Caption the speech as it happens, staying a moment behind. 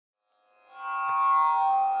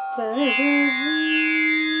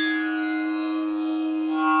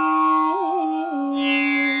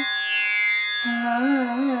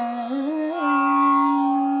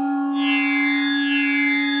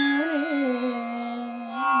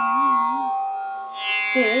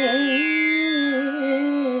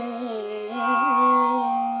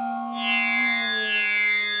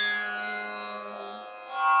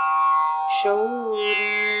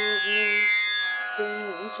शौरिः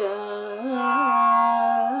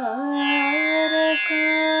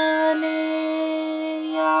सञ्चारकाले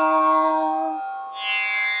या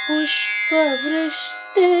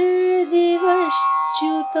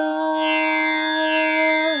पुष्पवृष्टिर्दिवश्च्युता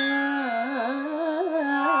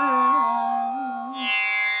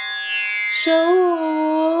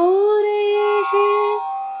शौरेः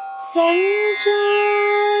सञ्चारकाले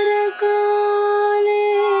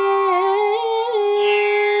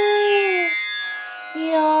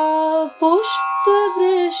या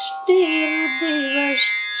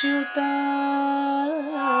पुष्पवृष्टिर्दिवश्च्युता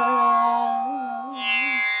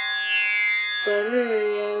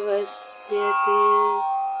पर्यवस्यति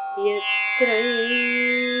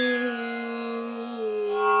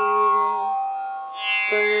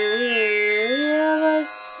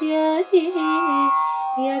पर्यवस्यति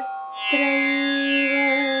यत्रैव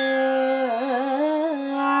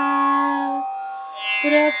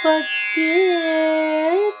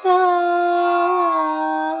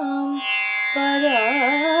प्रपद्येतां पदावनिये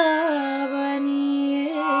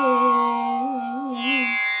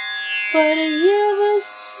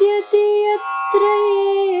पर्यवस्यति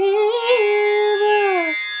यत्रैव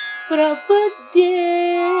प्रपद्येतां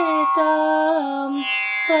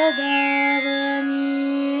पदावनिये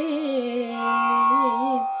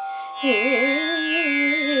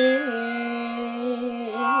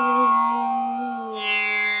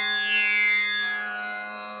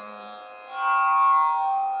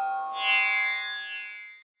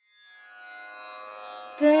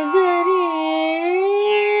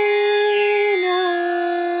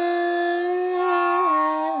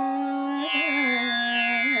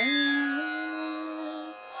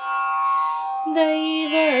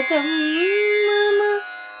दैवतं मम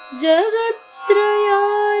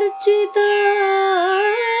जगत्त्रयार्चिता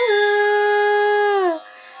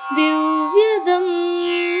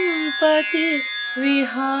दिव्यदम्पति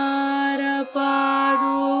विहारपादुका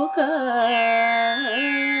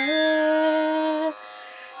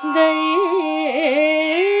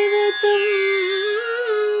दैवतं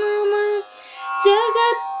मम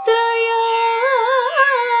जगत्त्रयार्चिता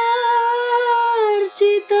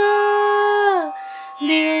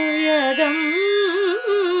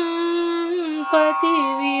दिव्यदम्पति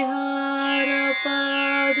विहारपादुका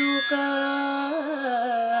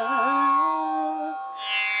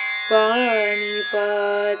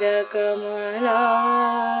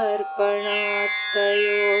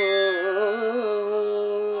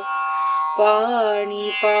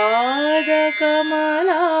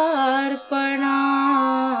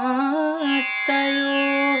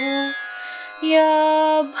पाणिपादकमलार्पणात्तयोः या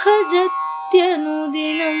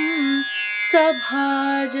भजत्यनुदिनं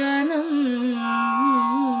सभाजनम्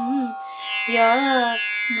या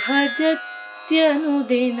भजत्यनुदिनं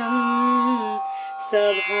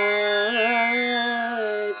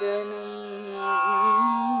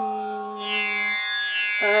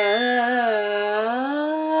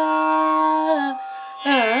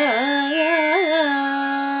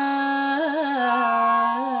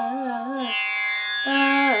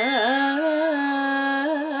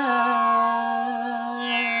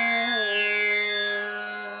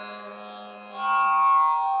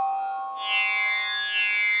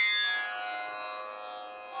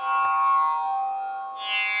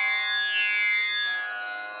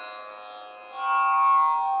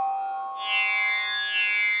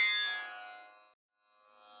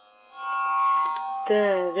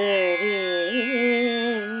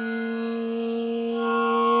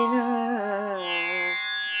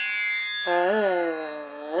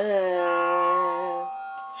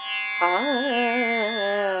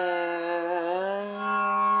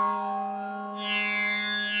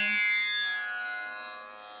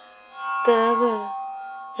तव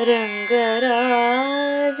रङ्गराजमणिपादुके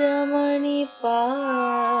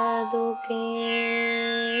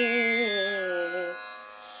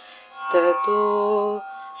ततो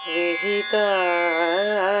विहितार्हणः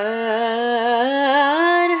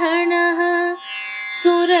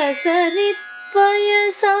सुरसरित्पयसा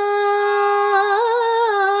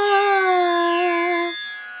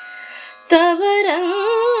तव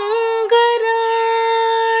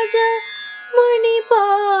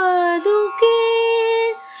रङ्गराजमणिपादुके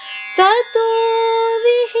ततो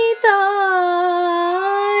विहितार्हणः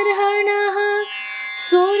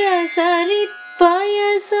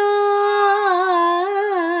सरित्पयसा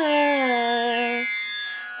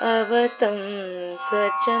अवतं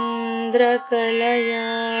सचन्द्रकलया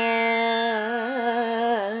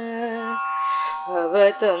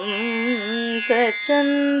अवतं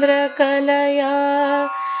सचन्द्रकलया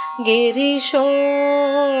गिरिशो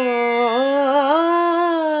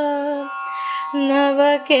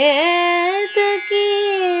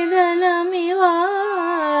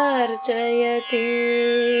नवकेतकीदलमिवार्चयति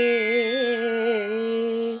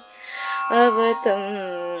अवतं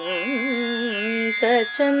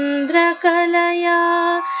सचन्द्रकलया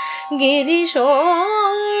गिरिशो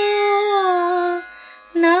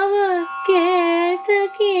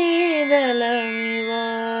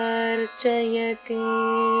नवकेतकीदलमिवार्चयति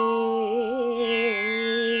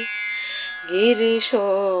गिरिशो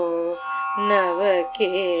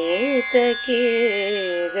नवकेतकीदलम्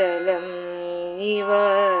इव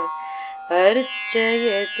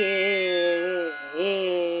अर्चयति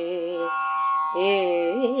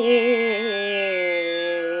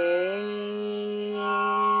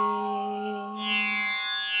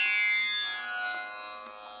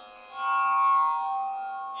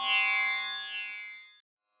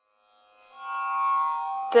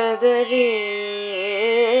तदरे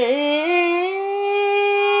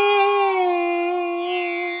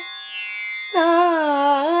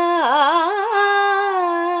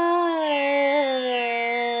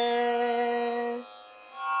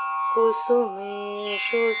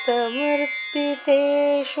कुसुमेषु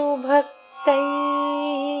समर्पितेषु भक्तैः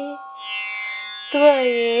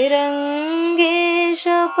त्वयि रङ्गेश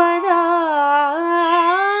पदावनि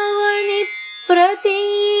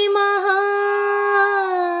प्रतीमः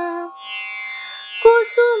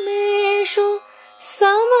कुसुमेषु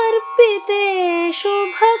समर्पितेषु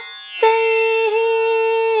भक्तैः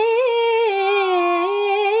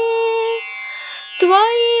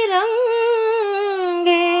त्वयि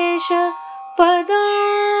रङ्गेश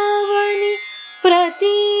पदावनि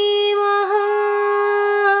प्रतीमः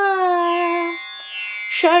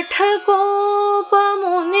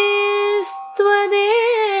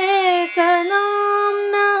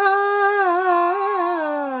षठकोपमुनिस्त्वदेकनाम्नः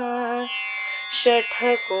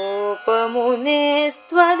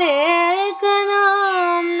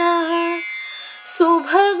षठकोपमुनिस्त्वदेकनाम्नः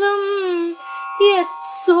सुभगं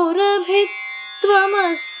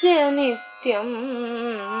यत्सुरभित्वमस्य नित्यम्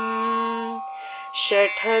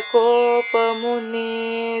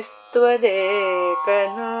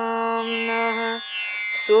षठकोपमुनिस्त्वदेकनाम्नः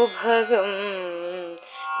सुभगं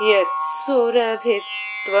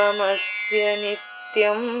यत्सुरभित्वमस्य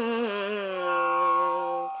नित्यम्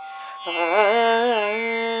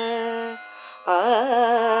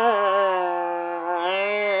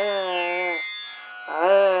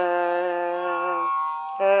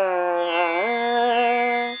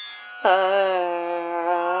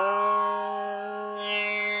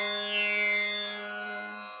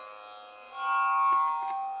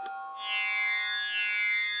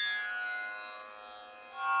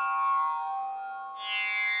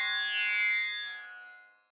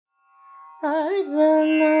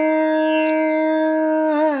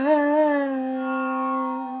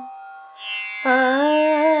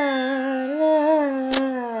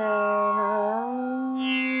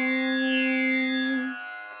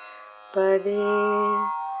पदे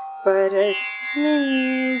परस्मिन्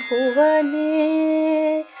भुवने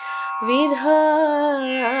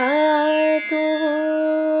विधातुः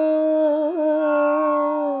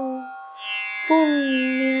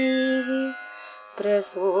पुण्यैः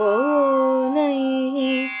प्रसूनैः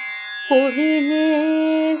पुलिने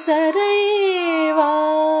सरैवा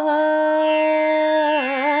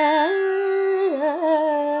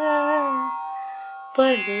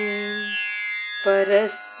पदे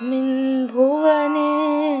परस्मिन् भुवने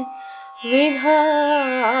विधातुः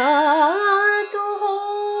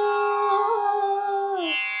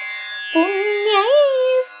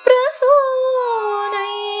पुण्यैः प्रसूनैः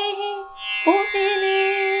पुलिने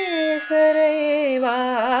सरैवा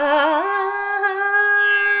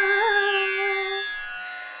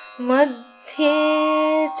मध्ये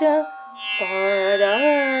च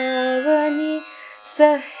पादावनि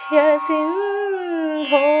सह्यसिन्धो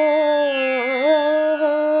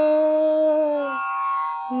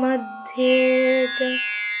मध्ये च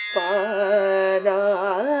पादावनि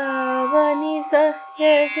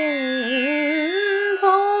सह्यसिन्धो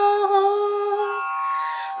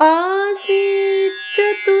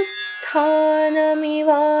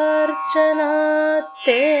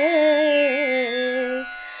आसीच्चतुस्थानमिवार्चनात्ते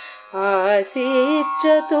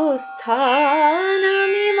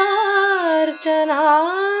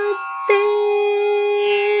आसीच्चतुस्थानमिवार्चनात्ते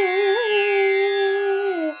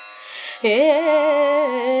हे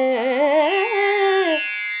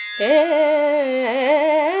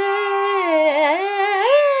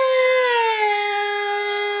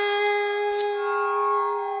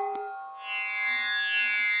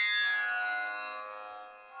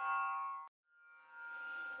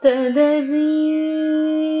तदरी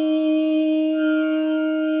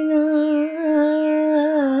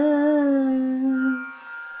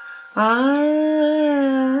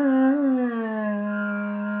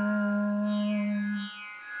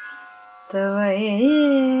तवैव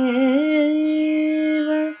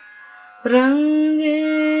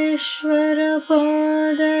रङ्गेश्वर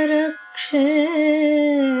पादरक्षे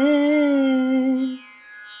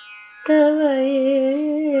तवैव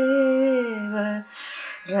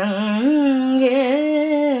रङ्गेश्वर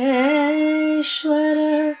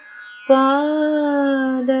पादरक्षे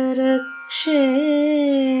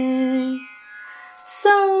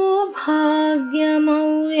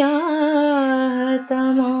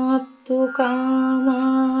सौभाग्यमव्याहतमाप्तु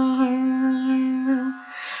कामाः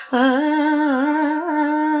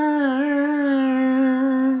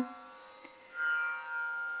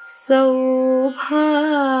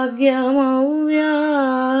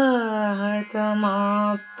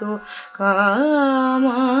सौभाग्यमव्याहतमाप्तु कामाः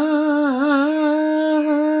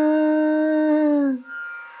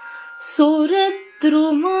सुरद्रुमाणां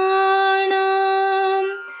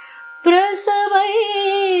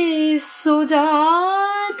प्रसवैः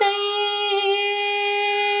सुजातैः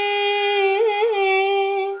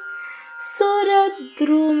सुरद्रुमाणां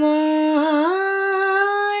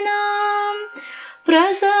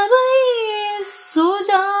प्रसवैः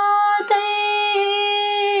सुजातैः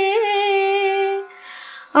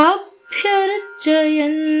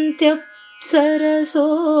अभ्यर्चयन्त्यप्सरसो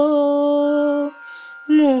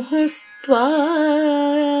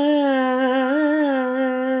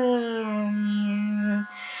मुहुस्त्वाम्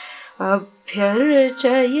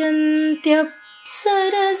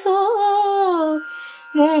अभ्यर्चयन्त्यप्सरसो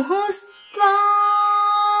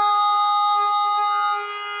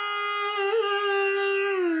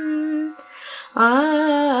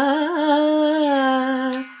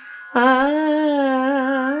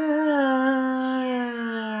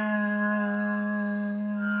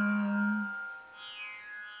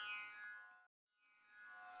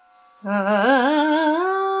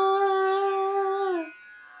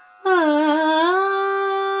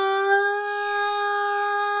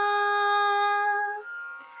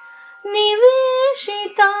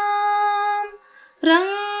निवेशितां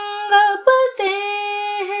रङ्गपतेः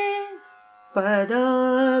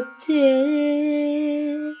पदाब्जे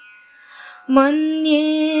मन्ये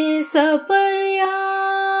सपर्यां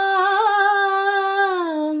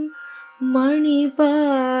मणिपादरक्षे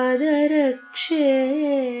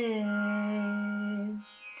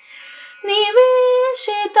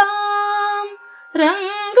निवेशितां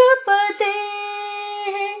रङ्गपतेः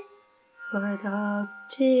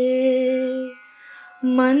पदाब्जे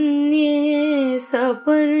मन्ये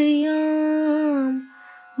सपर्यां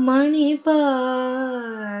मणिपादरक्षे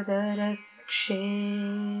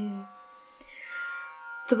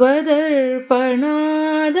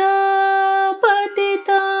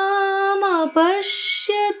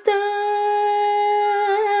त्वदर्पणादापतितामपश्यत्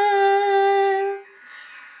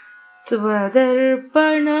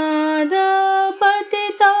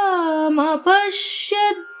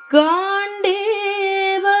त्वदर्पणादापतितामपश्यत्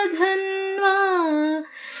गाण्डीव धन्वा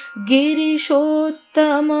गिरिशोत्तमाङ्गे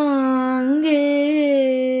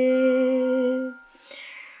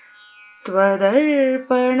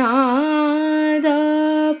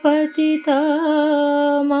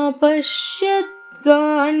त्वदर्पणादापतितामपश्यत्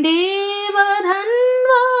गाण्डीव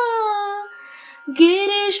धन्वा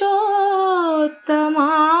गिरिशोत्तमाङ्गे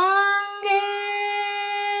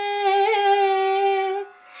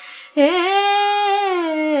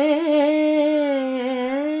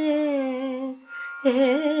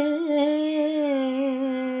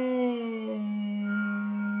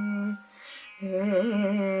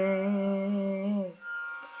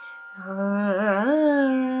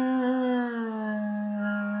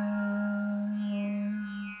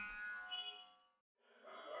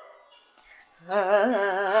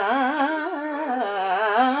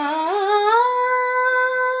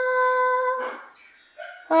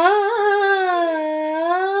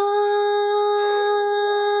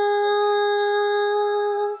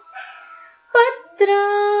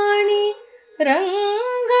पत्राणि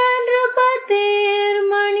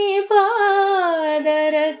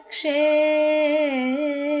रङ्गनृपतेर्मणिपादरक्षे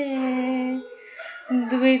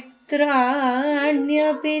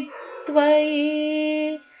द्वित्राण्यपि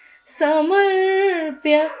त्वयि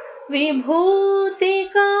समर्प्य विभूतिकामाः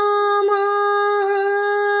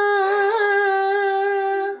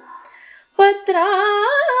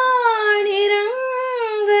पत्राणि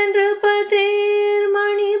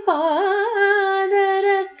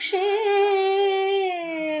रङ्गनृपतेर्मणिपादरक्षे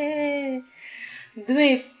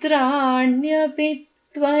द्वित्राण्यपि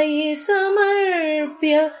त्वयि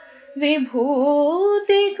समर्प्य विभूतिकामाः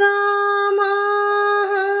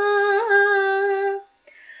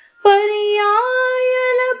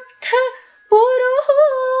पर्यायलब्ध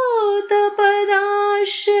पुरुहूतपदाश्चीनाम्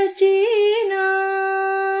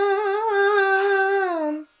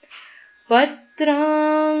पत्राङ्कुराणि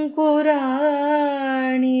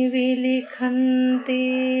विलिखन्ति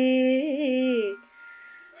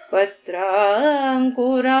पत्राङ्कुराणि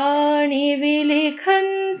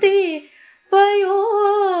विलिखन्ति पयोधरेषु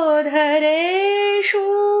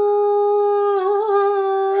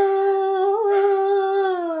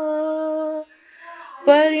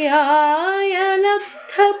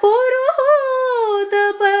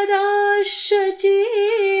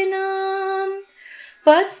पर्यायलब्धपुरुहूतपदाश्चीनाम्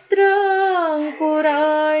पत्राङ्कुराणि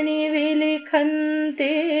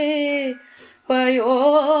विलिखन्ति पयोधरेषु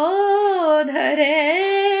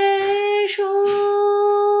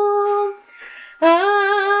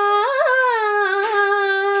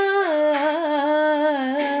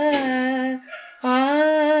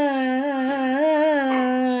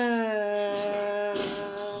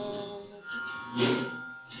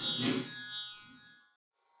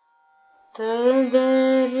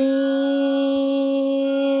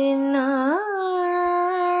तदरीना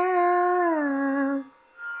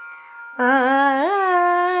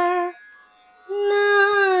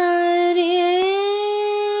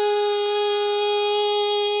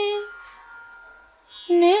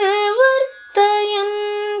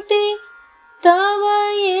निर्वर्तयन्ति तव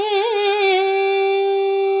ये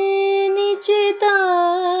निचितानि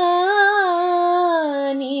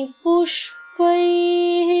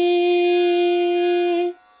पुष्पैः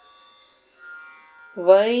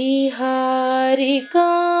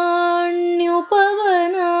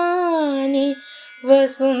वैहारिकाण्युपवनानि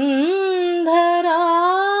वसुन्धरायाम्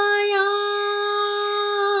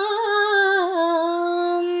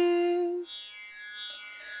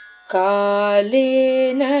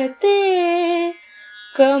कालेन ते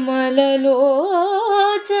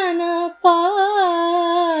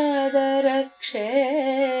कमललोचनपादरक्षे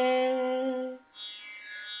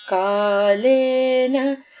कालेन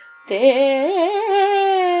ते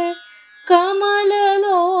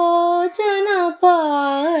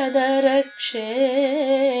कमललोचनपादरक्षे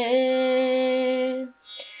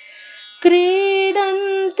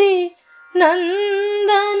क्रीडन्ति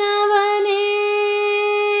नन्दनवने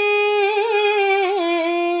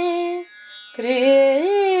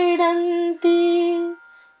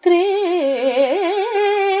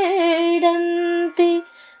क्रीडन्ति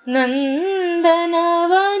नन्दनवने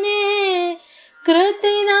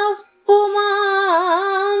कृतिनः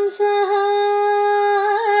पुमांसः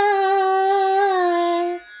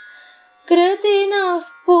कृतिनः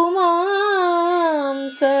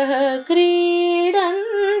पुमांसः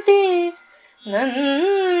क्रीडन्ति नन्दनवने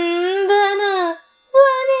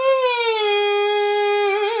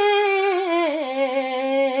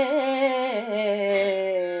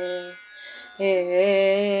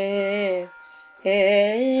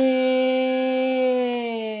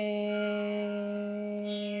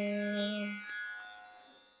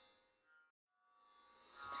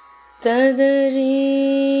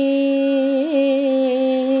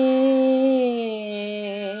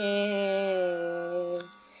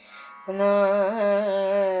तदरीना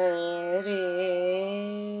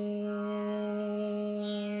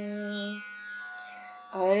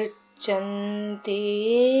अर्चन्ति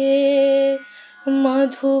ये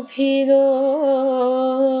मधुभिरो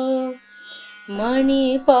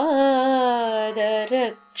मणिपादरक्षे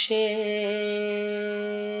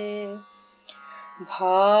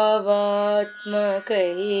भावात्मकैरपि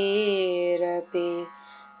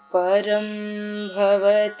परं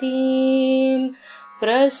भवतीं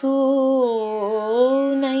प्रसूनैः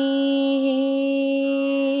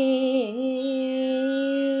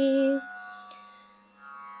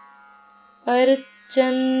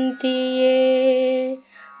अर्चन्ति ये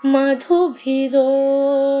मधुभिदो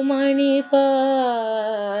मणिपादरक्षे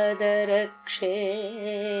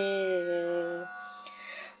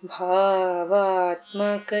भावात्मकैरपि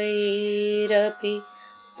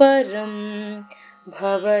परं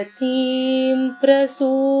भवतीं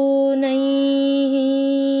प्रसूनैः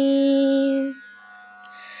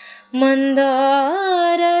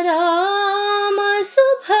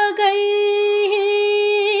मन्दाररामसुभगैः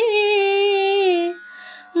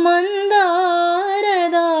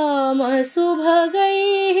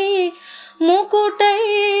मन्दारदामसुभगैः मुकुटैरजस्रम्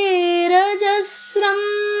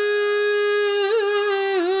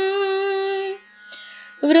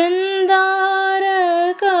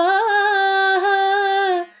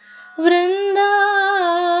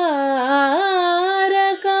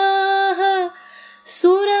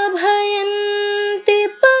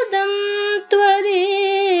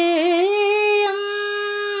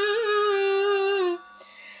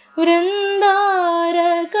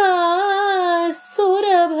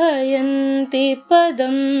शान्ति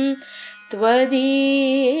पदं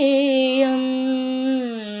त्वदीयम्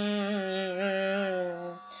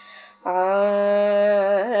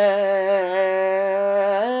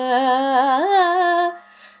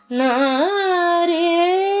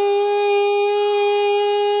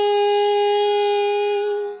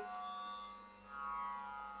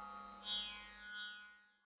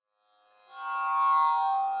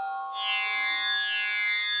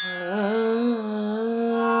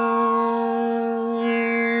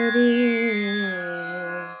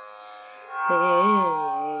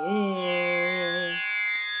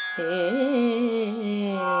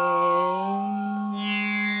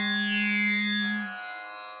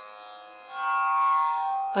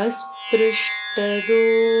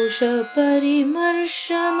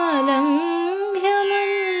अस्पृष्टदोषपरिमर्शमलङ्घ्य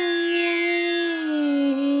मन्ये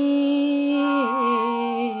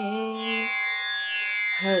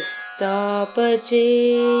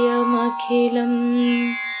हस्तापचेयमखिलं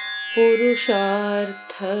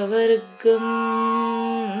पुरुषार्थवर्गम्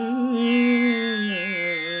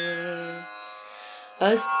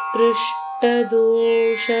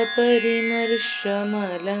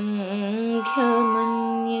अस्पृष्टदोषपरिमर्शमलङ्घ्य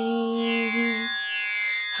मन्ये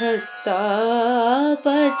हस्तापचेयमखिलं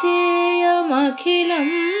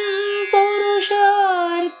पुरुषार्थवर्गम्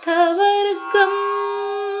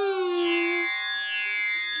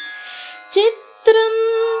चित्रं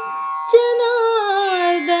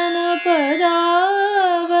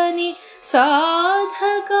जनार्दनपदावनि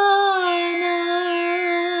साधकानां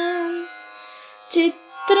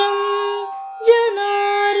चित्रं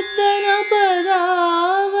जनार्दनपदावनि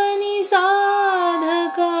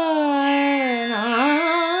साधकानां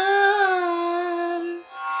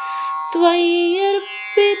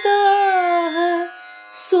त्वय्यर्पिताः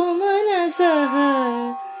सुमनसः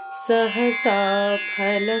सहसा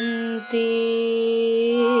फलन्ति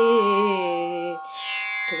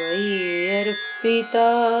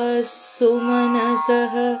त्वय्यर्पिताः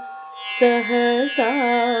सुमनसः सहसा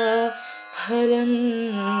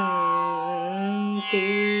फलन्ति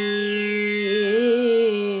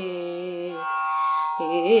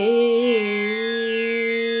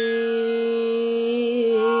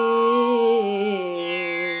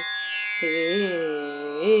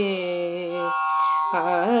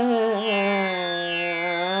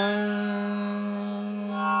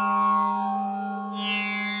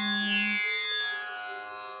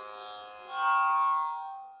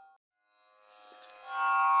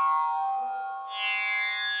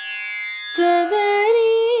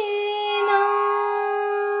तदरीना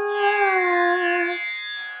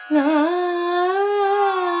ना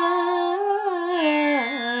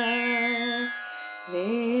रे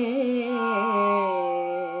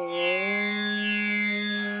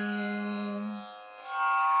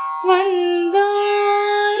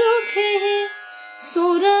वन्दारुभिः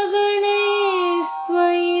सुरगणैस्त्वयि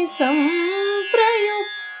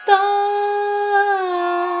सम्प्रयुक्ता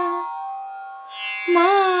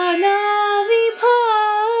माला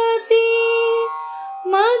विभाति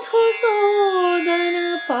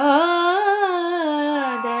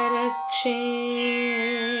मधुसूदनपादरक्षे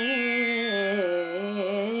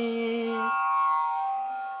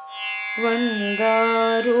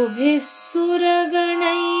वन्दारुभिः सुरगणैस्त्वयि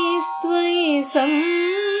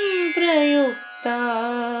सम्प्रयुक्ता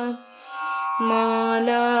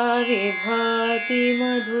माला विभाति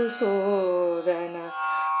मधुसूदन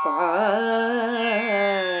पादरक्षे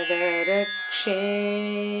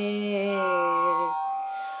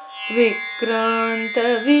विक्रांत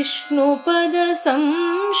विष्णुपद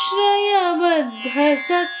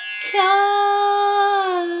संश्रयबद्धसख्या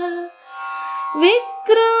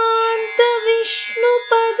विक्रांत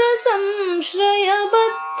विष्णुपद संश्रयबद्धसख्या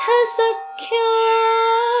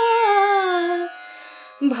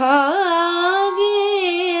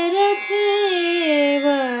भागीरथीव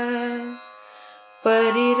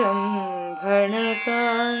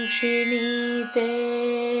परिरम्भणकाङ्क्षिणी ते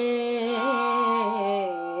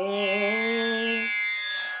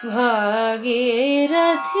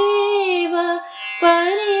भागीरथीव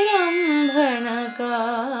परिरम्भणकाङ्क्षिणी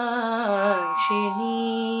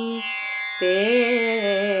ते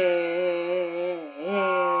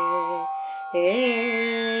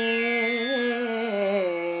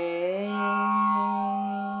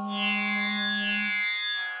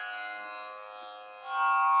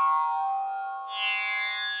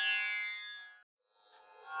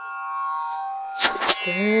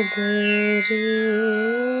तदरी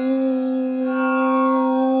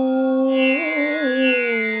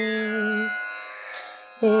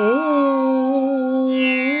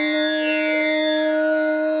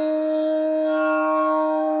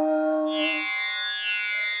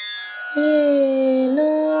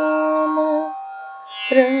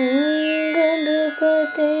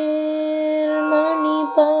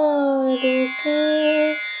रङ्गनृपतेर्मणिपादुके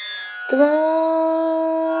त्वाम्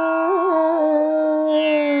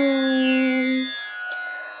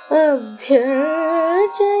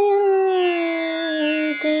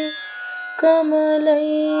अभ्यर्चयन्ति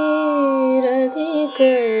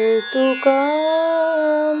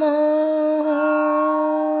कमलैरधिकर्तुकामाः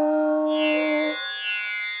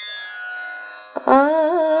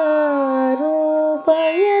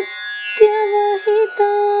आरोपयत्यवहिता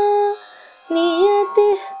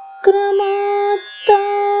नियतिः क्रमात्तान्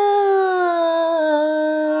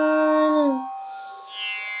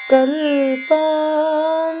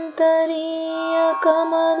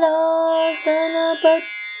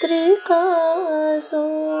कल्पान्तरीयकमलासनपत्रिकासु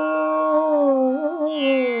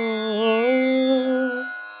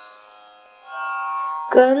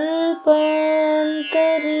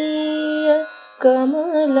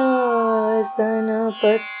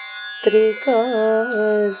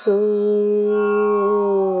कल्पान्तरीयकमलासनपत्रिकासु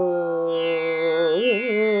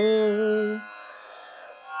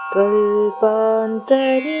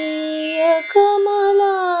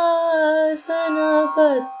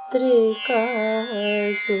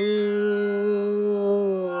कल्पान्तरीयकमलासनपत्रिकासु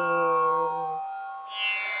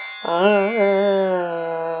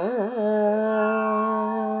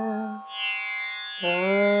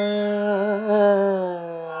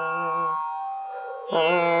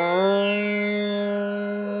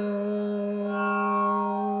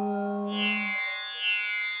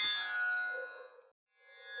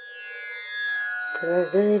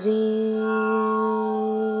तदरी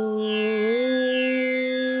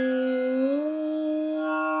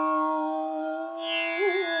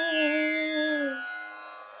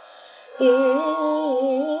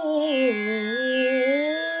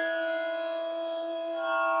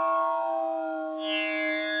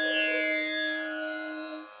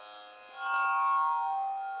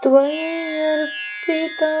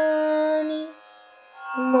त्वय्यर्पितानि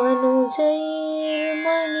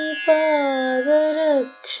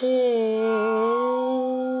मनुजैर्मणिपादरक्षे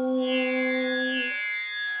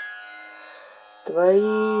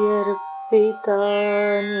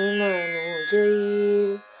त्वय्यर्पितानि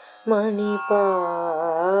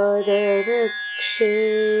मनुजैर्मणिपादरक्षे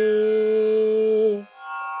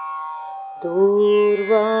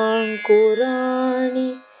दूर्वाङ्कुराणि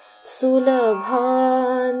सुलभान्यथवा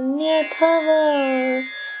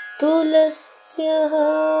तुलस्यः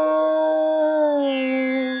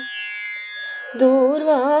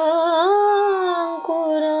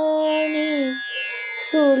दूर्वाङ्कुराणि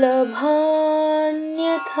सुलभान्यथवा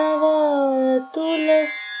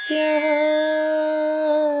तुलस्यः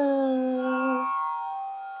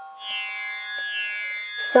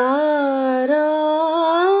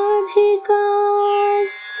साराधिका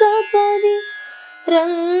सपदि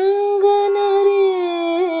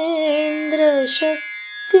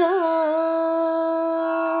रङ्गनरेन्द्रशक्त्या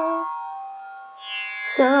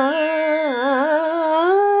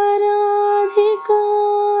साराधिका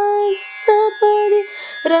सपदि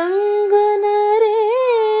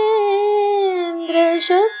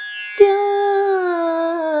रङ्गनरेन्द्रशक्त्या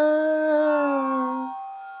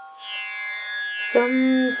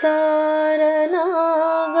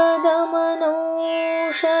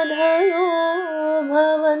संसारनागदमनौषधयो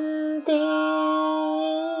भवन्ति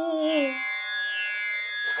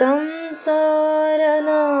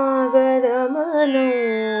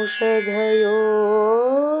संसारनागदमनौषधयो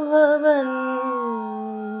भवन्ति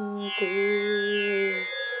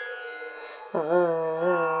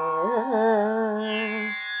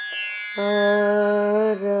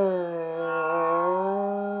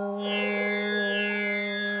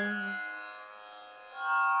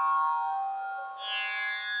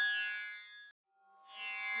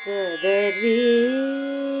तदरी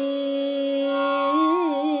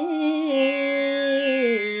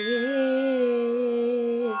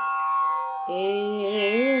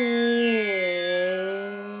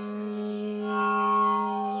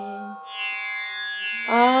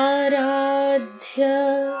आराध्य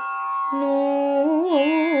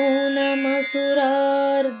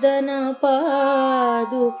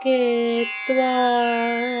नूनमसुरार्दनपादुके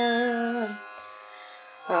त्वाम्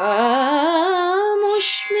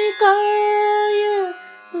आमुष्मिकाय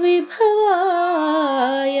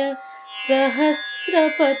विभवाय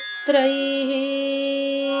सहस्रपत्रैः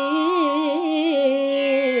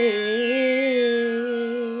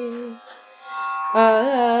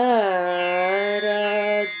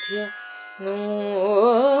आराध्य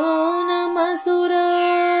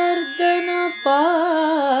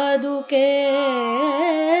नूनमसुरार्दनपादुके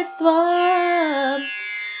त्वाम्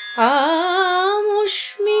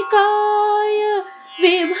आमुष्मिकाय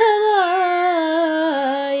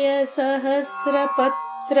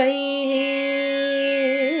सहस्रपत्रैः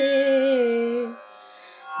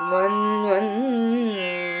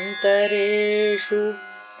मन्वन्तरेषु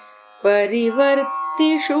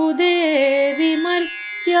परिवर्तिषु देवि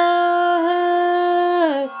मर्त्याः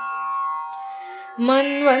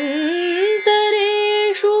मन्वन्तरेषु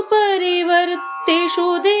परिवर्तिषु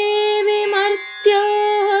देवि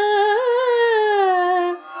मर्त्याः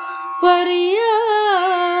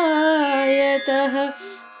पर्यायतः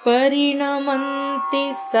परिणमन्ति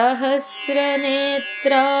सहस्रनेत्राः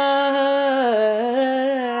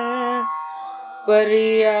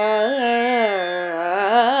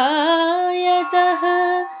पर्यायतः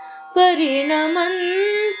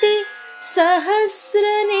परिणमन्ति सहस्रनेत्राः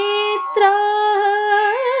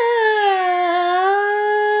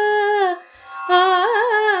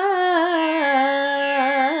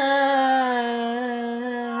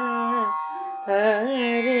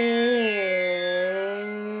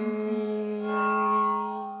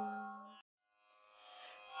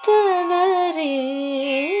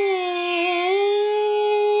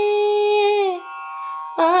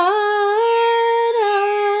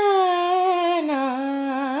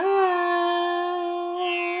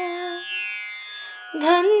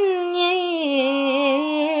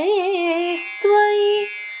धन्यैस्त्वयि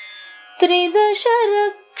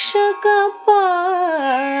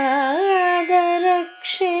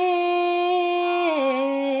त्रिदशरक्षकपादरक्षे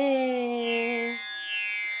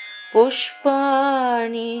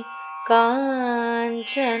पुष्पाणि काञ्चनमयानि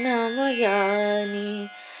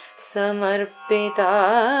समर्पितानि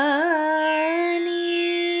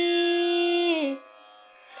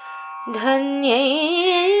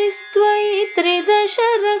धन्यैस्त्वयि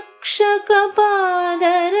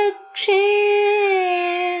त्रिदशरक्षकपादरक्षे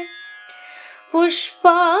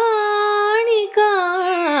पुष्पाणि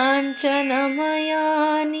काञ्चनमयानि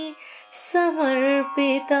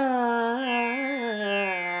समर्पितानि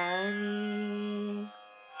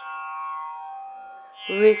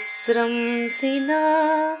विस्रंसिना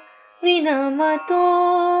विनमतो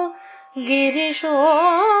गिरिशोत्तमाङ्गात्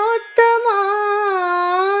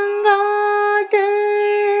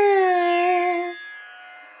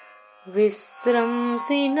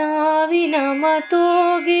विस्रंसिना विनमतो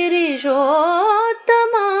गिरिशोत्तमाङ्गात्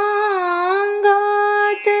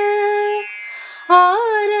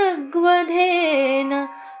आरग्वधेन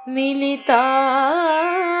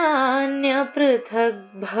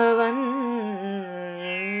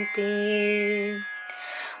मिलितान्यपृथग्भवन्ति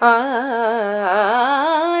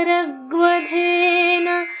आरग्वधेन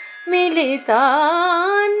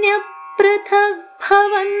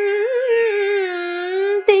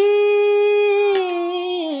मिलितान्यपृथग्भवन्ति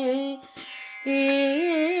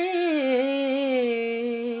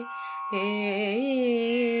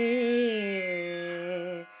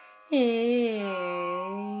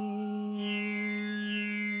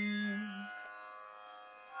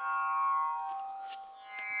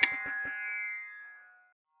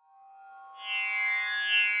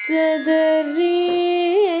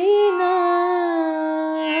तदरीना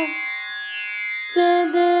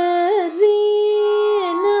तदरीना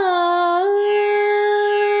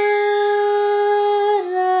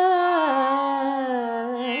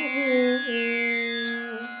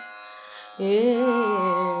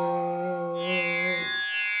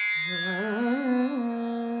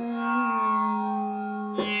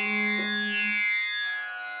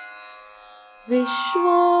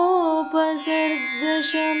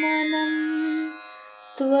विश्वोपसर्गशमनं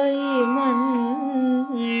त्वयि मन्यमानैः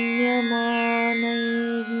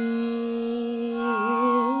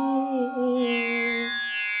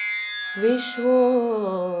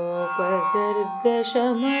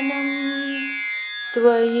विश्वोपसर्गशमनं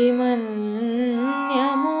त्वयि मन्यमानैः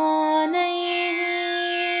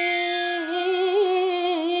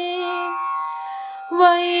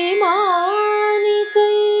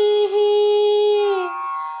वैमानिकैः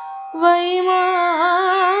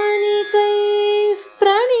वैमानिकैः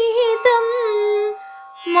प्रणिहितं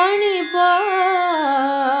मणिपादरक्षे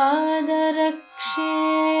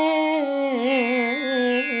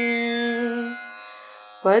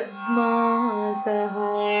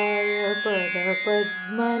पद्मासहाय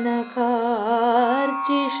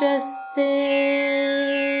पदपद्मनखार्चिषस्ते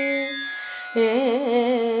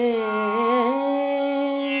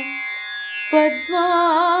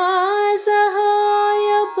पद्मासहाय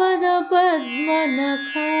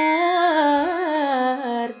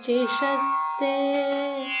पदपद्मनखार्चिषस्ते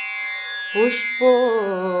पुष्पोपहारविभवं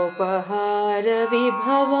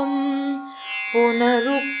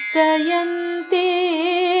पुनरुक्तयन्ते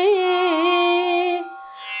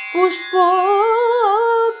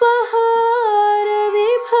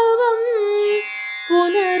पुष्पोपहारविभवं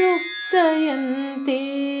पुनरुक्तयन्ते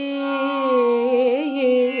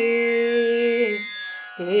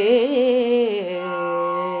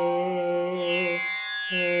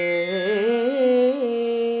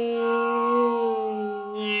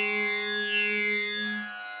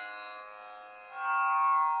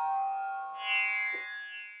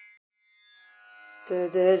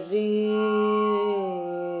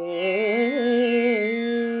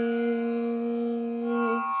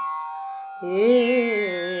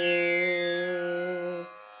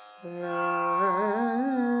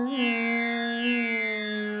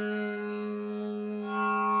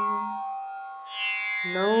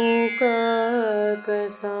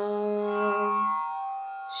नौकाकसां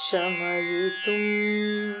शमयितुं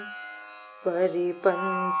परिपन्थिवर्गान्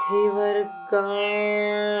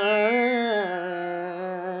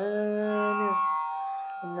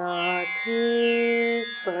नाथे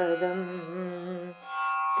पदं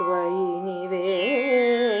त्वयि निवेशयितुं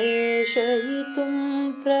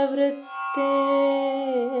प्रवृत्ते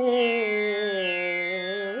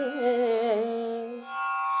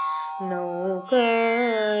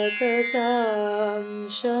नौकाकसां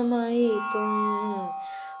शमयितुं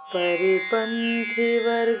परिपन्थिवर्गान्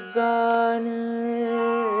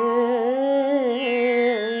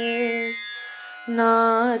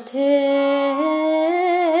नाथे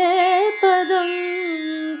पदं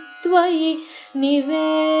त्वयि निवेशयितुं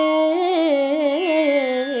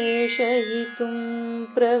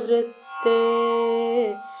प्रवृत्ते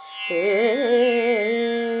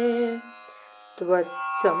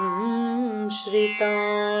त्वत्संश्रितां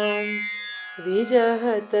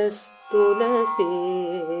विजहतस्तुलसीं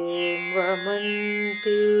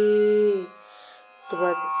वमन्ति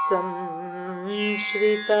त्वत्संश्रितां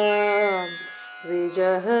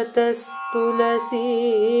विजहतस्तुलसीं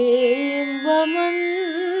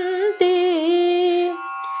वमन्ति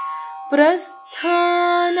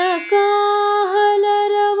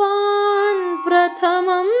प्रस्थानकाहलरवान्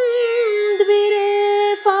प्रथमं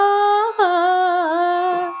द्विरेफाः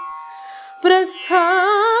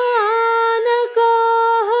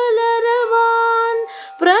प्रस्थानकाहलरवान्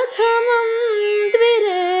प्रथमं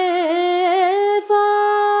द्विरेफाः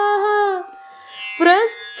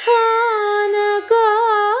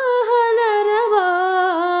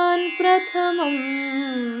प्रस्थानकाहलरवान् प्रथमं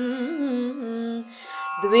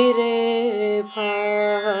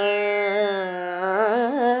द्विरेफाः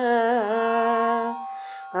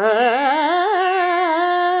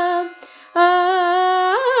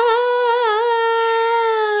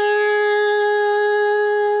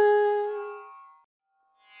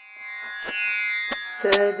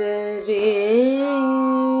तदरे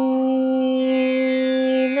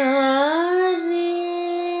नारे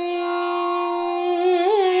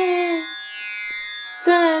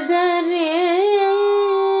तदरे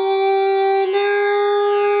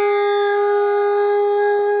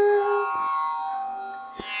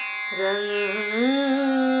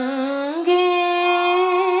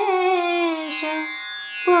रङ्गेश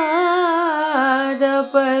पादपरिभोग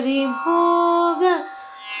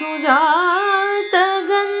सुजातगन्धा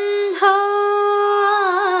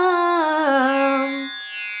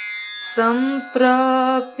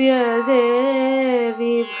सम्प्राप्य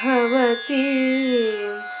देवि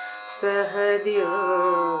भवतीं सह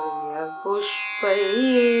दिव्यपुष्पैः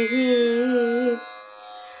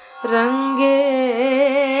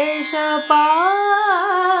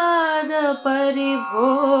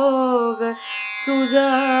रङ्गेशपादपरिभोग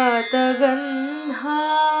सुजातगन्धा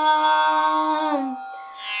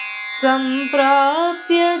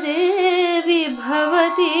सम्प्राप्य देवि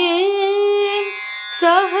भवतीं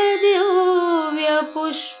सह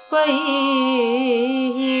दिव्यपुष्पैः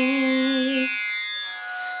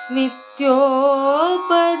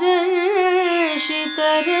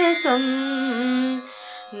नित्योपदर्शितरसं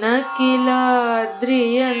न किलाद्रियन्ते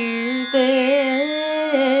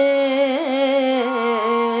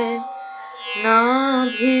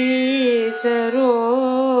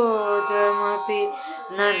नाभिसरोजमपि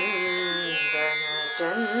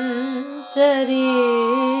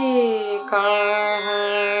नन्दनचञ्चरीकाः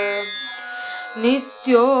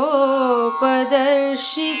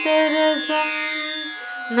नित्योपदर्शितरसं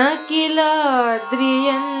न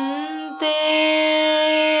किलाद्रियन्ते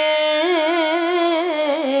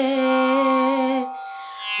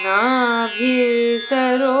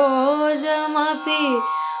नाभिसरोजमपि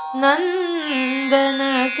नन्दनचञ्चरीकाः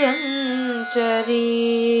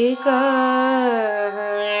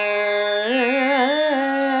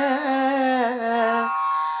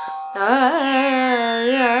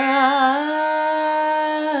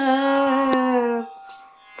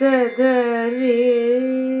तदरे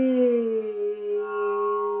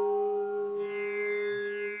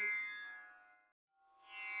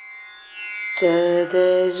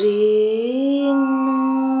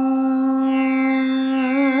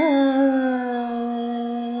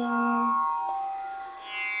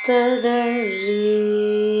तदरे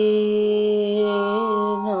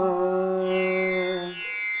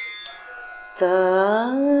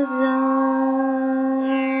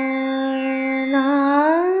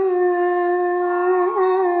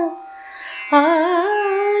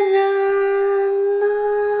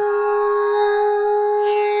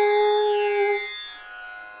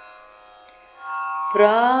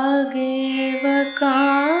वागेव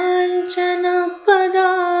काञ्चन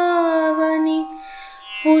पदावनि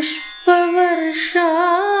पुष्पवर्षात्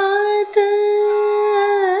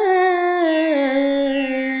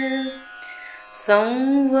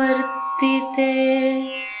संवर्तिते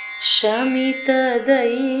शमितदैत्यभयैः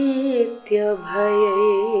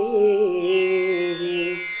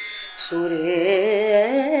सुरेन्द्रैः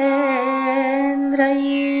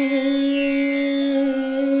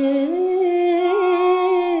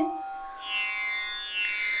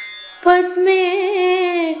पद्मे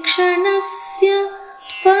क्षणस्य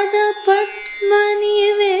पदपद्मनिवेशलाभे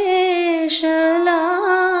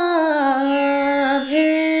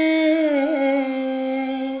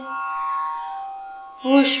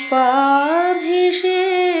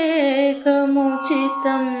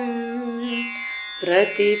पुष्पाभिषेकमुचितं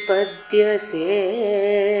प्रतिपद्यसे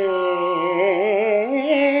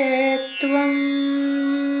त्वम्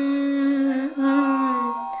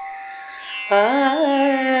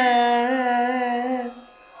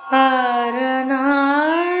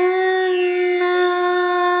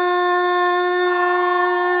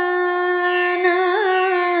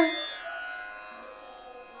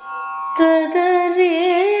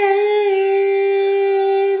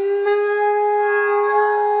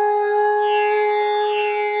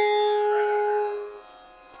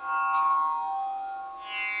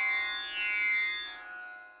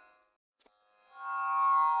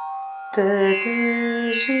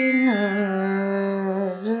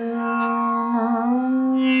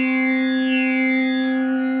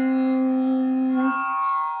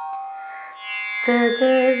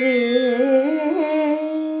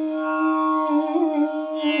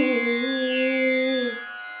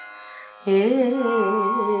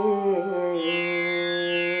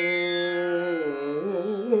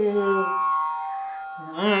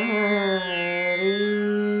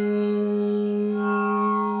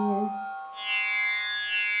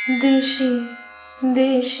दिशि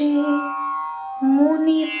दिशि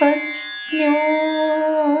मुनिपत्न्यो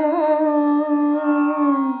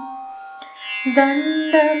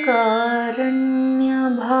दण्डकारण्यभागे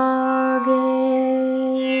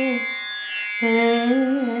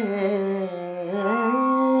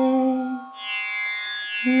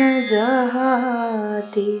न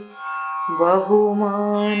जहाति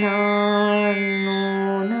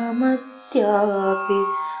बहुमानान्नूनमत्यापि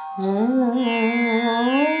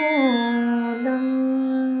मूलम्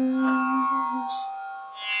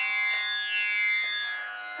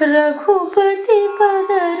रघुपतिपदरक्षे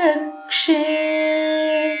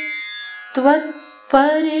त्वत्परिष्कारहेतोः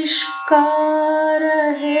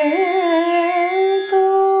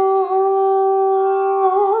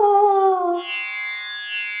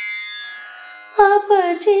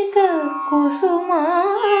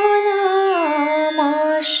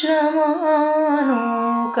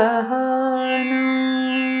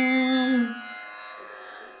अपचितकुसुमानामाश्रमानोकहानाम्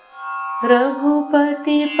रघुपतिपदरक्षे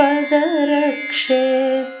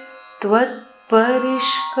त्वत्परिष्कारहेतोः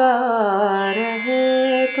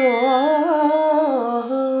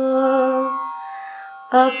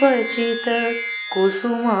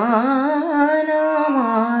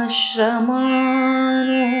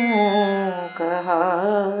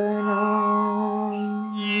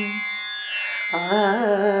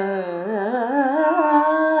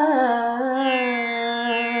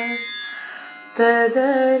अपचितकुसुमानामाश्रमानोकहानाम्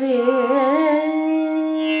तदरे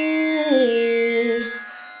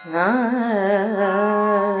ना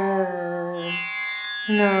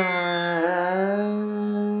ना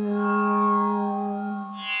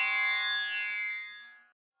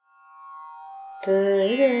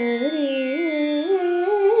तदरे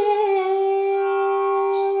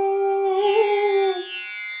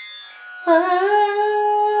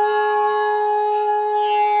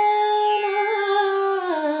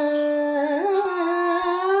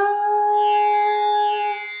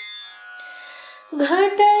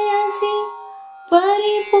घटयसि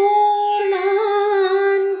परिपूर्णान्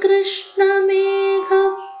कृष्णमेघप्रचारे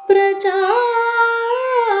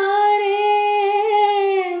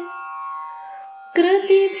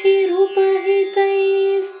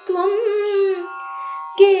कृतिभिरुपहितैस्त्वं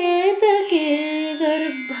केतके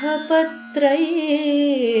गर्भपत्रैः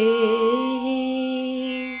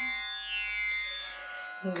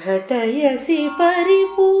घटयसि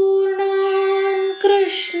परिपूर्णान्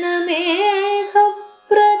कृष्णमेघप्रचारे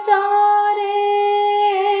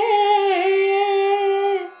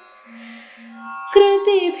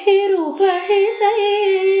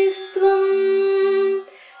कृतिभिरुपहितैस्त्वं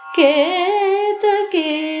केतके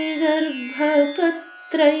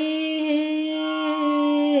गर्भपत्रैः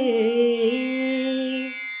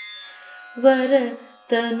वरतनुपरिणामा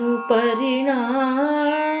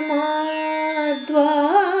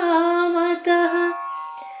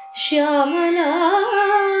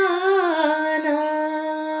श्यामलानां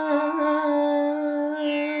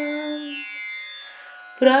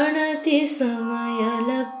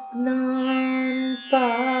प्रणतिसमयलग्नान्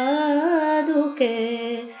पादुके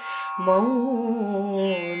मौलिचन्द्रान्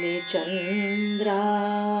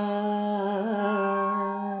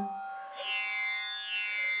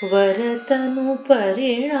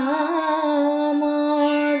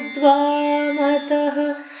वरतनुपरिणामाद्वामतः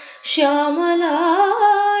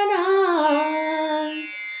श्यामलानां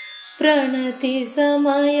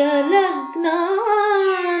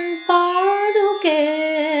प्रणतिसमयलग्नान् पादुके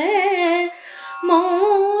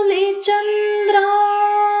मौलिचन्द्रान्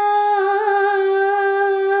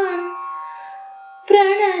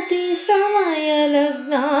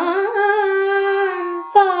प्रणतिसमयलग्नान्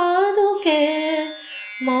पादुके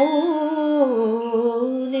मौलिचन्द्रान्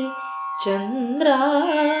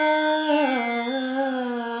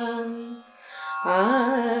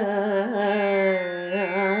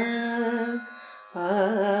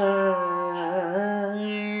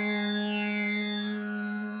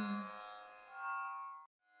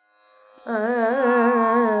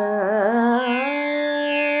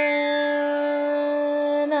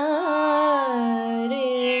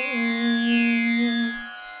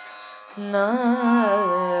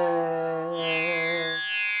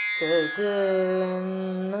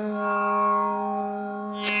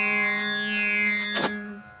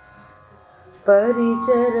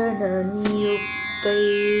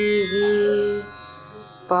परिचरणनियुक्तैः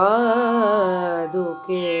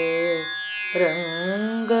पादुके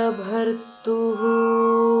रङ्गभर्तुः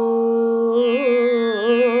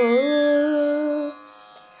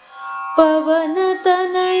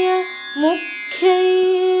पवनतनय मुख्यैरर्पितां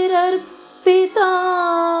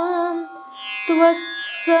त्वत्समीपे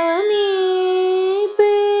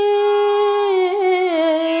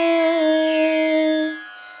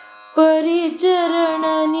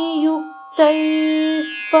परिचरणनियुक्तैः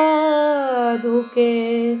पादुके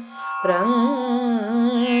रङ्गभर्तुः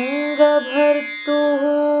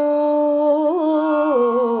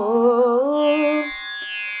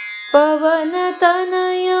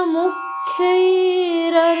पवनतनय मुख्यैरर्पितां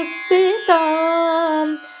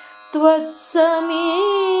त्वत्समीपे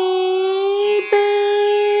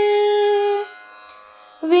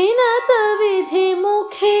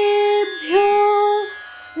विनतविधिमुखेभ्यो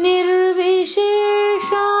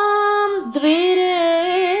निर्विशेषां द्विरेफाः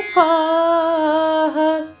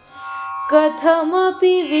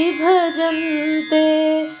कथमपि विभजन्ते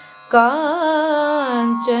काञ्चनीं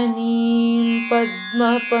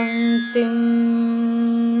पद्मपङ्क्तिम्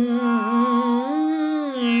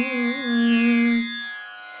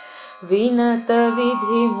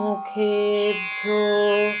विनतविधिमुखेभ्यो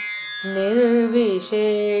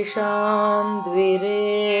निर्विशेषां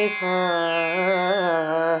द्विरेफाः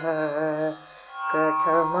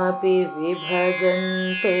कथमपि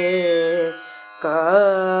विभजन्ते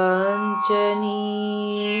काञ्चनीं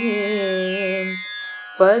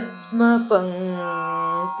पद्मपङ्क्तिम्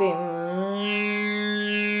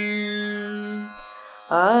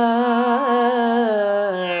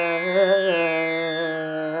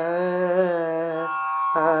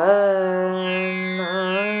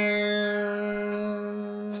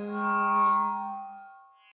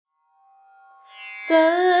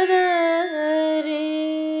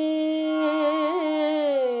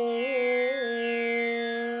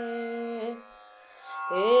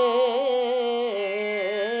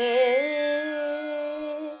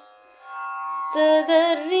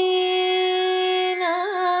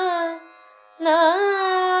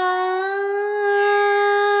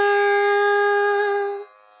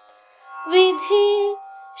विधि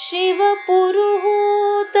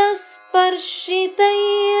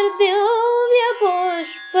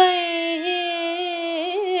शिवपुरुहूतस्पर्शितैर्दिव्यपुष्पैः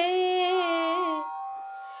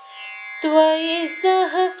त्वयि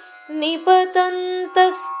सह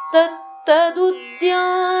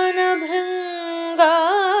निपतन्तस्तदुद्यानभृङ्गा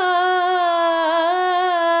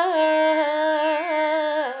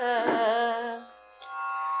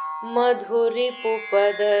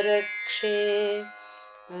मधुरिपुपदरक्षे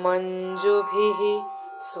मञ्जुभिः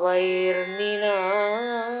स्वैर्निनादैः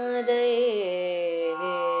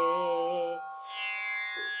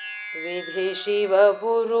विधि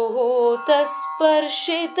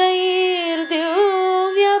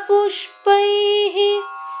शिवपुरुहूतस्पर्शितैर्दिव्यपुष्पैः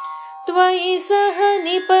त्वयि सह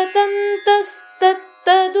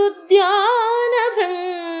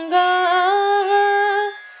निपतन्तस्तदुद्यानभृङ्गाः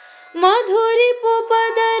मधुरिपुपदरक्षे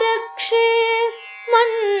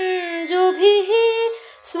मञ्जुभिः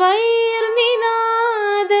स्वैर्निनादैः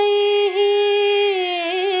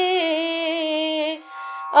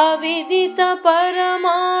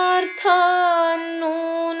अविदितपरमार्थान्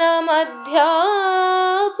नूनमध्यापयन्ति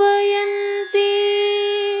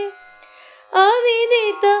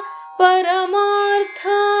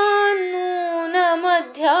अविदितपरमार्थान् नूनमध्यापयन्ति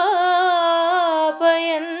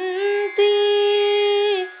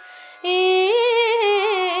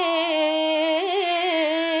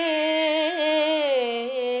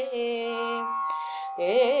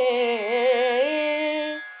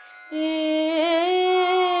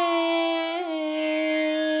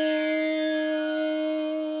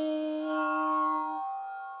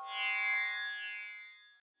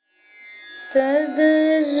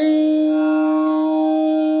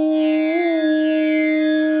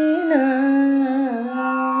तदरीना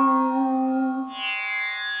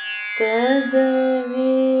तदवे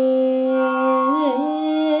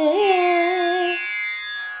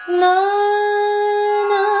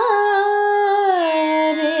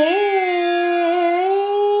नारे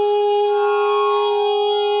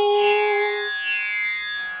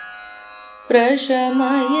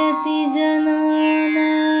प्रशमयति जनानां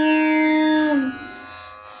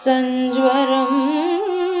संज्वरं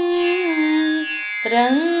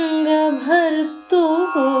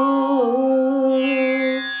रङ्गभर्तुः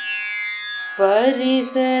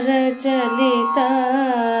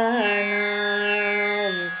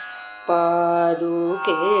परिसरचलितानां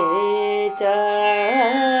पादुके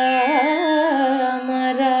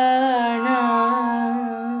चामराणाम्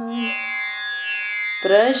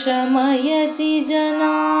प्रशमयति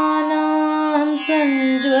जनानां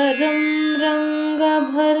संज्वरं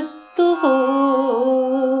रङ्गभर्तुः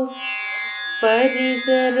परिसरचलितानां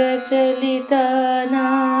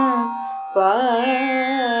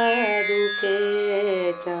पादुके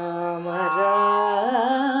चामराणाम्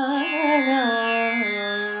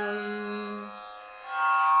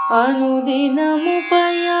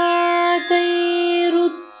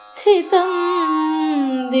अनुदिनमुपयातैरुत्थितं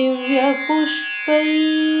दिव्यपुष्पैः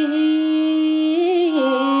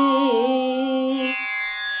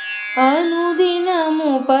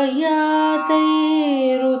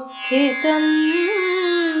अनुदिनमुपयातैरुत्थितं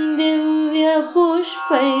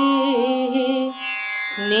दिव्यपुष्पैः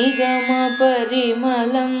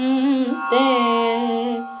निगमपरिमलं ते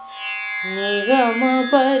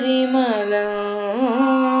निगमपरिमलं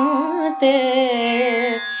ते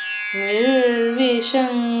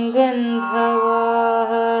निर्विषं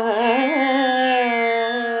गन्धवाः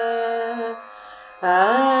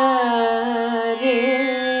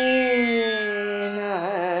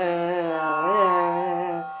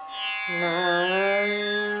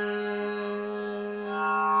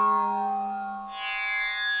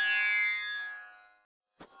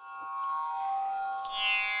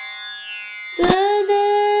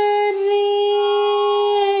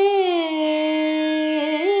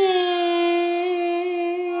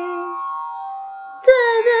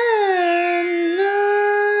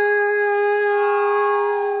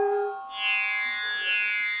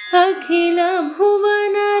अखिल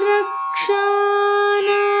भुवन रक्षानाटिकां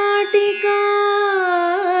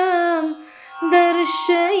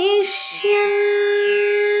दर्शयिष्यन्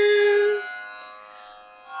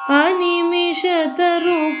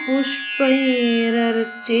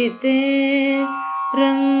अनिमिषतरुपुष्पैरर्चिते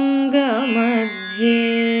रङ्गमध्ये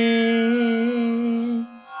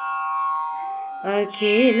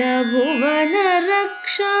अखिल भुवन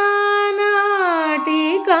रक्षानाटिकां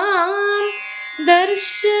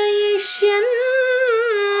दर्शयिष्यन्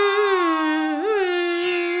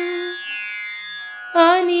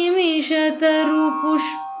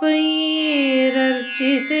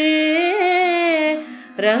अनिमिषतरुपुष्पैरर्चिते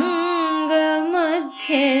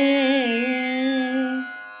रङ्गमध्ये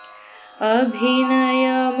अभिनयमनुरूपं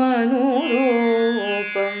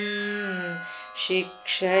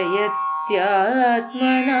शिक्षयत्यात्मना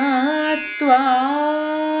त्वाम्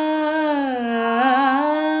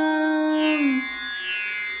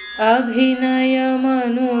अभिनयमनुरूपं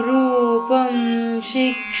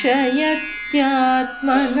शिक्षयत्यात्मना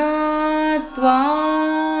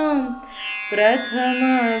त्वाम्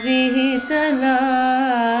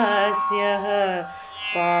प्रथमविहितलास्यः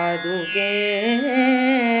पादुके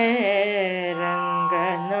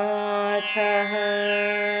रङ्गनाथः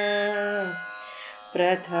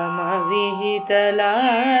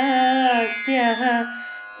प्रथमविहितलास्यः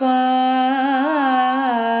पादुके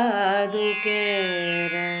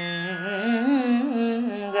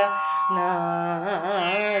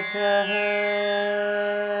रङ्गनाथः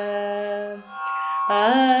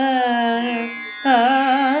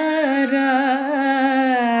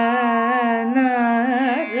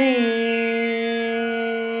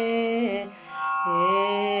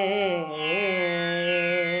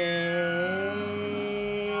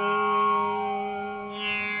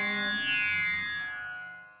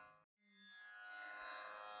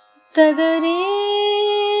तदरे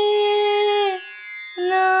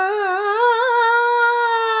ना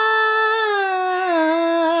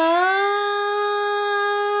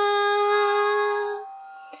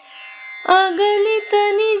अगलित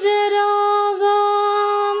निज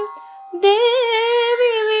रागां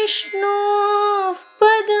देवी विष्णोः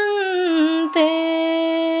पदन्ते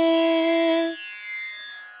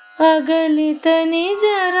अगलित निज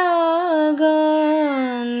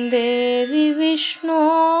रागां देवी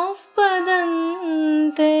विष्णोः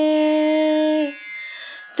पदन्ते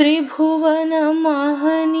त्रिभुवनमहनीयां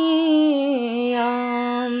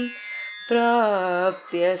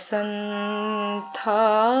प्राप्य सन्थामिव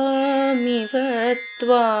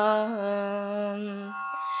त्वाम्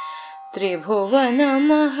त्रिभुवनमहनीयां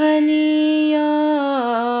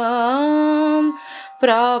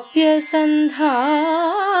प्राप्य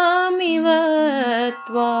सन्थामिव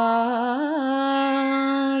त्वाम्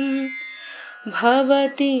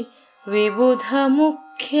भवति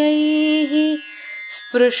विबुधमुख्यैः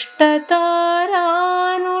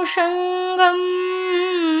स्पृष्टतारानुषङ्गम्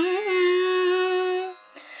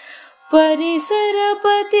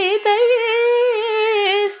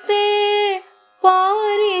परिसरपतितैस्ते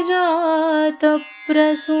पारिजातप्रसूनैः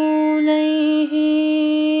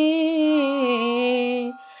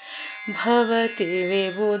भवति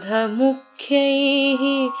विबुधमुख्यैः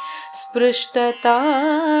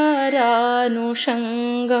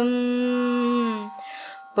स्पृष्टतारानुषङ्गम्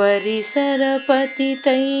परिसरपतितैस्ते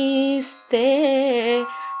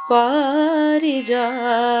पारिजातप्रसूनैः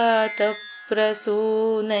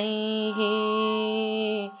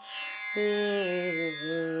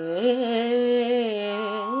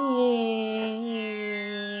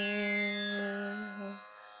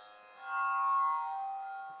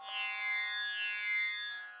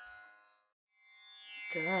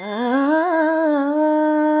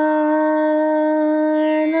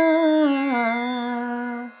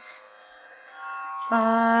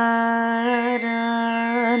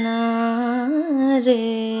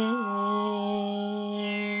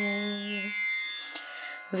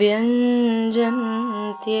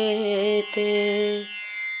व्यञ्जन्त्येते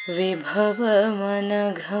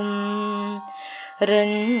विभवमनघं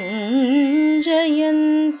रञ्जयन्तः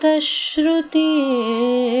श्रुतिर्नः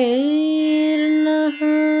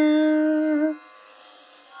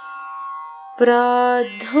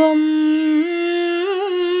प्राध्वं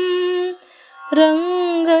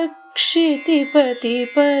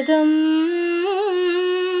रङ्गक्षितिपतिपदम्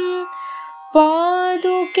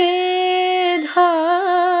पादुके धारयन्त्याः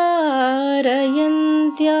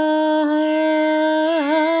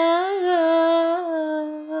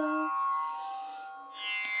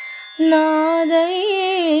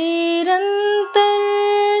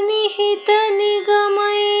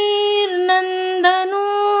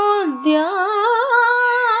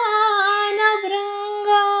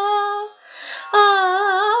नादैरन्तर्निहितनिगमैर्नन्दनोद्यानभृङ्गा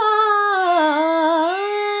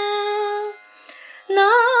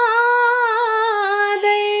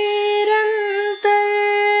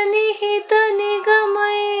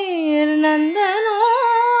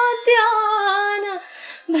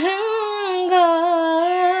नादैरन्तर्निहितनिगमैर्नन्दनोद्यानभृङ्गा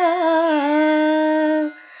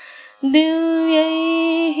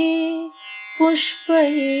दिव्यैः पुष्पैः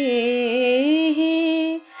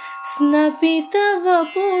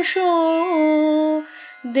स्नपितवपुषो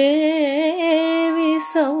देवि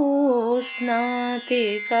सौस्नातिकास्ते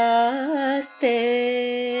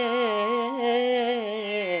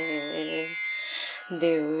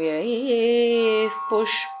दिव्यैः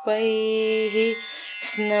पुष्पैः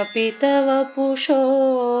स्नपितवपुषो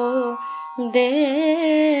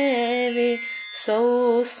देवि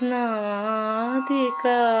सौस्नातिकास्ते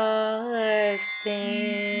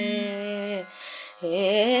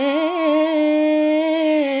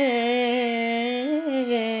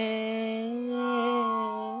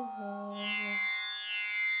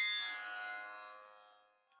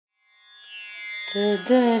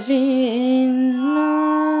तदरेन्ना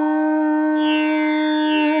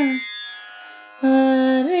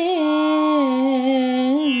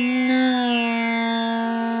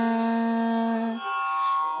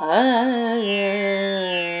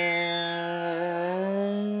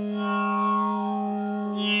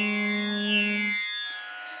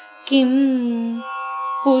किं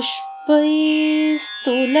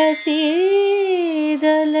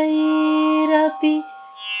पुष्पैस्तुलसीदलैरपि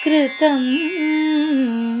कृतं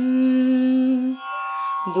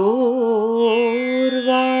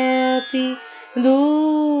दूर्वापि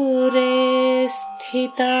दूरे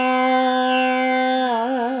स्थिता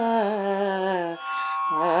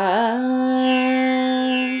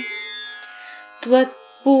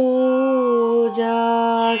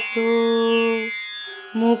त्वत्पूजासु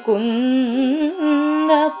मुकुन्द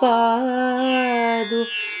पादु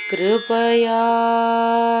कृपया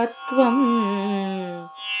त्वं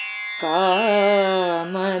कामधेनुः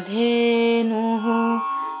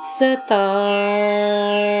सता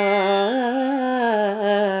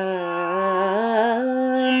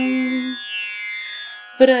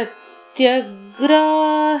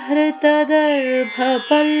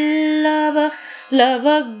प्रत्यग्राहृतदर्भपल्लव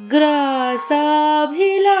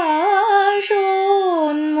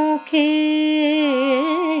लवग्रासाभिलाषोन्मुखे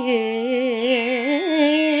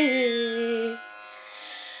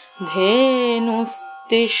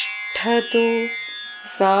धेनुस्तिष्ठतु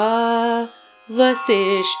सा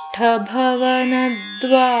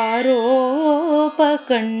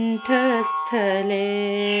वसिष्ठभवनद्वारोपकण्ठस्थले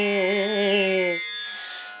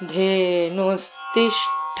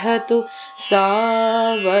धेनुस्तिष्ठतु सा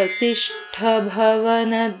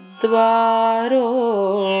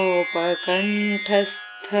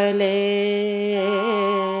वसिष्ठभवनद्वारोपकण्ठस्थले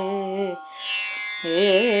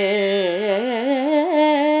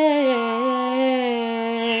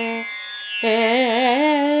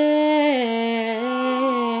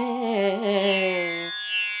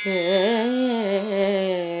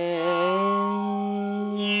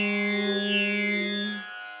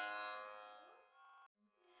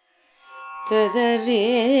तदरे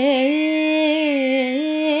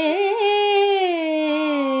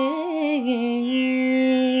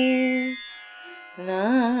ना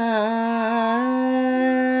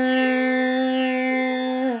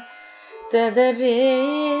तदरे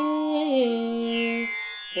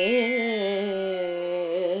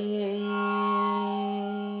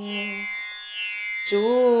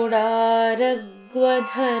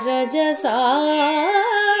चूडारग्वधरजसा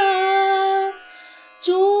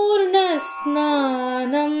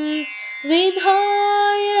चूर्णस्नानं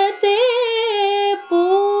विधायते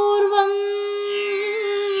पूर्वम्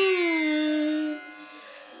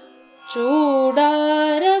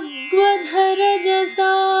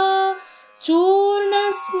चूडारग्वधरजसा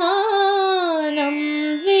चूर्णस्नानं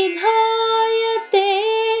विधायते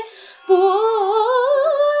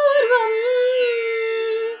पूर्वम्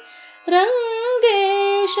रङ्गेशपादुके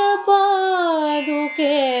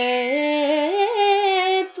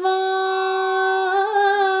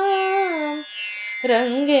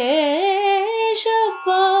रङ्गेशपादुके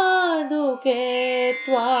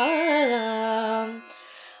त्वाम्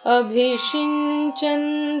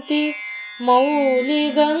अभिषिञ्चन्ति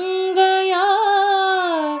मौलिगङ्गया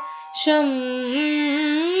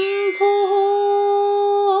शम्भुः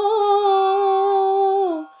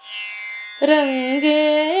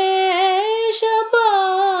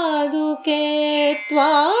रङ्गेशपादुके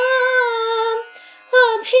त्वाम्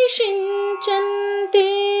अभिषिञ्चन्ति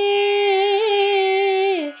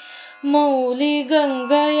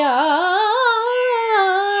मौलिगङ्गया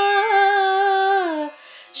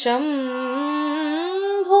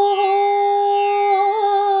शम्भुः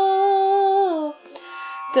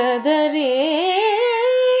तदरे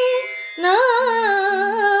ना